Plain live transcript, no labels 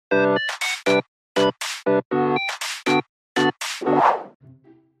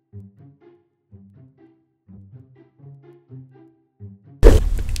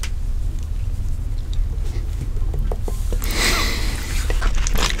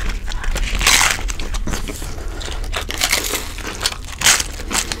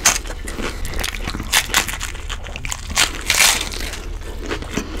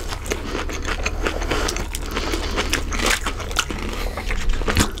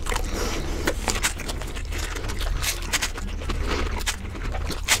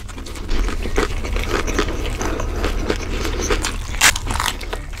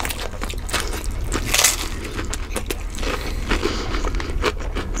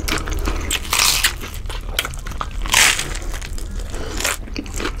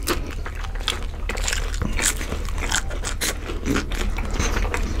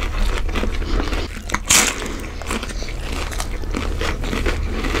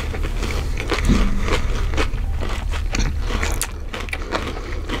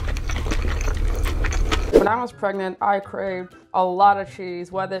When I was pregnant, I craved a lot of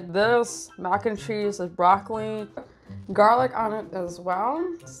cheese, whether this mac and cheese is broccoli, garlic on it as well.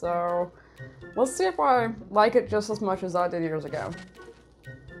 So let's see if I like it just as much as I did years ago.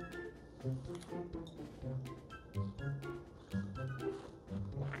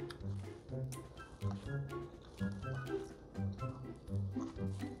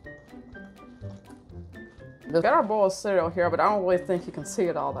 We've got our bowl of cereal here, but I don't really think you can see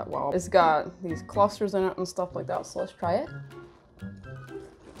it all that well. It's got these clusters in it and stuff like that, so let's try it.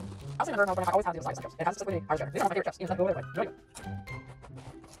 I always have these slices. It has specifically hard sugar. These are my favorite chips. Even really good.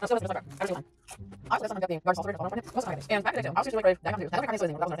 Let's do this. Everything. I also get the garlic sauce. And back in the day too, I was used to really crave that kind of food. I never kind of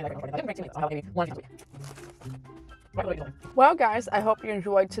that was I didn't make 2 meals. I had maybe 1 or 2 a week. Well guys, I hope you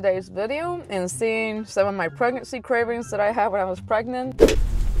enjoyed today's video and seeing some of my pregnancy cravings that I had when I was pregnant.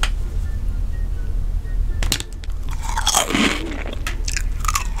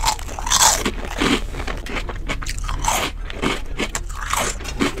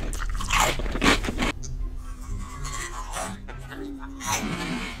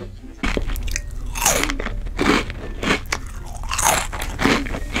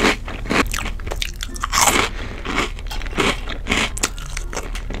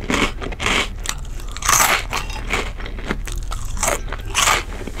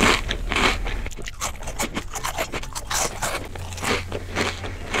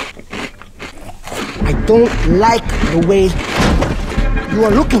 I don't like the way you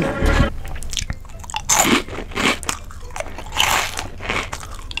are looking.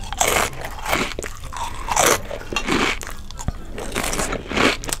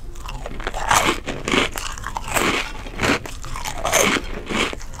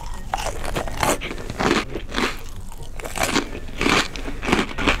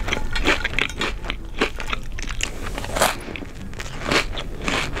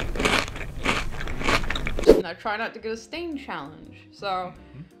 Try not to get a stain challenge. So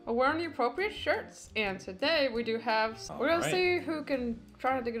we're wearing the appropriate shirts, and today we do have, we're gonna see who can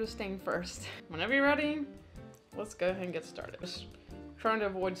try not to get a stain first. Whenever you're ready, let's go ahead and get started. Just trying to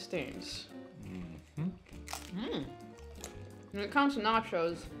avoid stains. When it comes to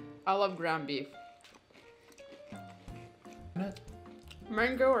nachos, I love ground beef.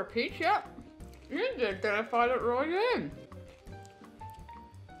 Mango or peach, yep. You did identify it really good.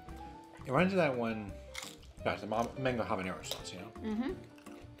 It reminds me of that one. Gosh, the mango habanero sauce, you know?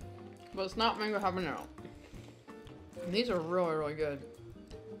 But it's not mango habanero. And these are really, really good.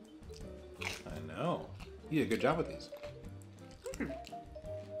 I know. You did a good job with these.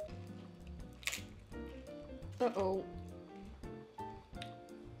 Uh-oh.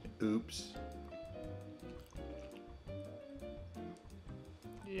 Oops.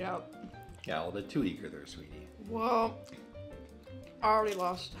 Yep. Yeah, a little bit too eager there, sweetie. Well, I already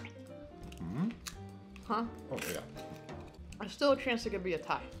lost. Huh? Oh, yeah. There's still a chance it could be a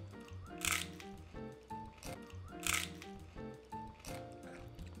tie.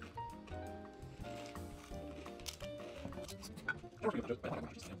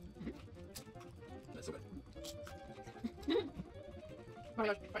 That's so good. Oh my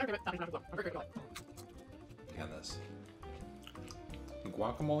gosh, Look at this. The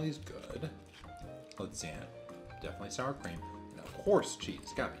guacamole's good. Let's see it. Definitely sour cream. And of course, cheese.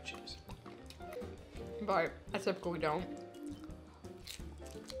 It's gotta be cheese. But I typically don't.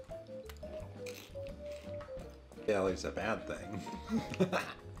 Yeah, at least a bad thing.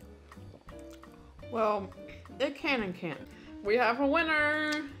 Well, it can and can't. We have a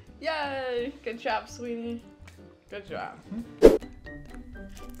winner! Yay! Good job, sweetie. Good job.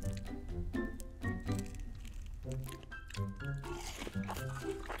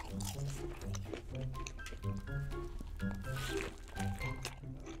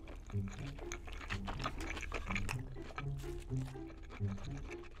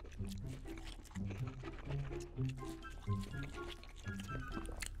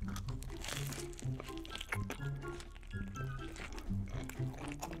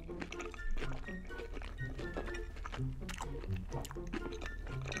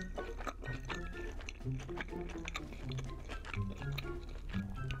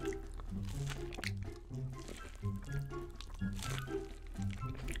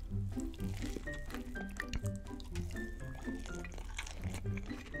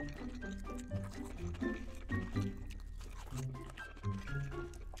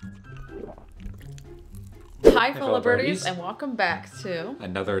 Hi fellow birdies, and welcome back to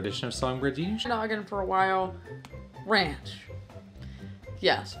another edition of SongByrd Eating Show. Noggin for a while. Ranch.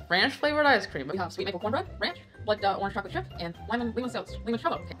 Yes, ranch flavored ice cream. We have sweet maple cornbread, ranch, blood orange chocolate chip, and lemon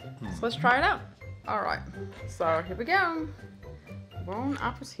cello. Okay. So let's try it out. Alright, so here we go. Bon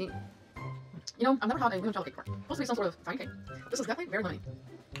appetit. You know, I've never had a lemon cello cake before. It's supposed to be some sort of fine cake. This is definitely very lemony.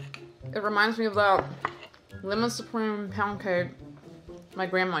 It reminds me of that lemon supreme pound cake my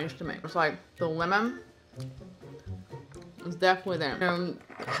grandma used to make. It's like the lemon is definitely there. And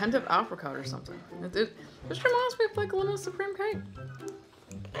a hint of apricot or something. It just reminds me of like a lemon supreme cake.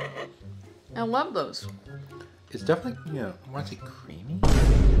 I love those. It's definitely, you know, I want to say creamy.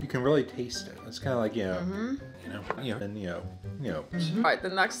 You can really taste it. It's kind of like, Alright, the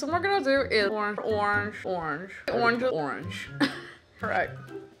next one we're gonna do is orange. Alright.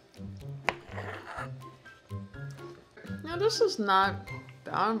 Now this is not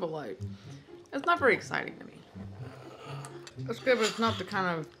bad, but like, it's not very exciting to me. It's good, but it's not the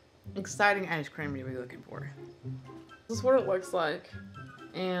kind of exciting ice cream you'd be looking for. This is what it looks like.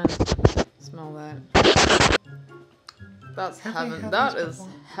 And smell that. That's heaven. That is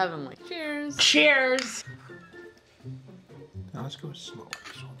heavenly. Cheers. Cheers. Now let's go slow.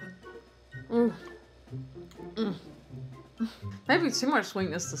 Maybe too much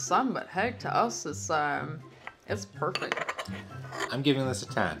sweetness to some, but heck, to us, it's perfect. I'm giving this a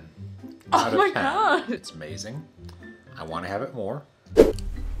 10. Oh my god! It's amazing. I want to have it more.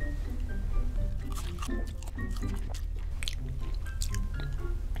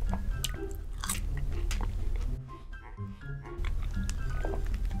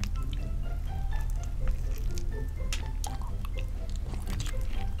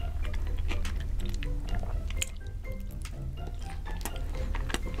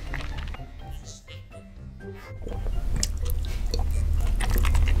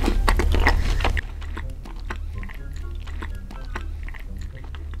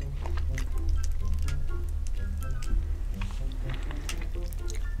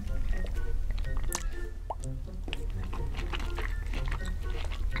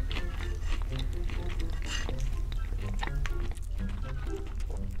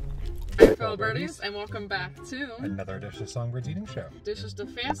 Hey fellow birdies, and welcome back to another edition of SongByrd's Eating Show. This is the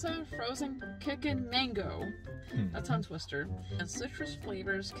Fanta Frozen Kickin' Mango, a tongue twister, and citrus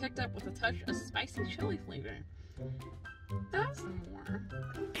flavors kicked up with a touch of spicy chili flavor. That's some more.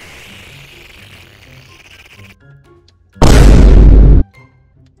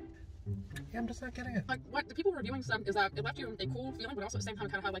 Yeah, I'm just not getting it. Like, what the people reviewing stuff is that it left you a cool feeling, but also at the same time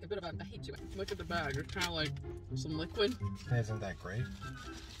kind of had like a bit of a hate to it. Look at the bag, it's kind of like some liquid. It isn't that great,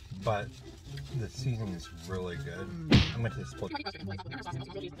 but the seasoning is really good. I'm going to just put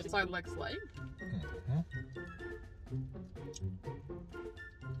Side legs leg.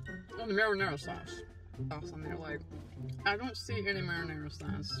 Oh, the marinara sauce. On there, like, I don't see any marinara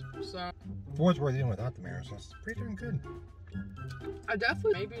sauce, so. For what's worth eating without the marinara sauce, it's pretty darn good. I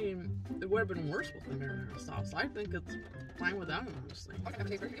definitely, maybe it would have been worse with the marinara sauce. I think it's fine without it, honestly.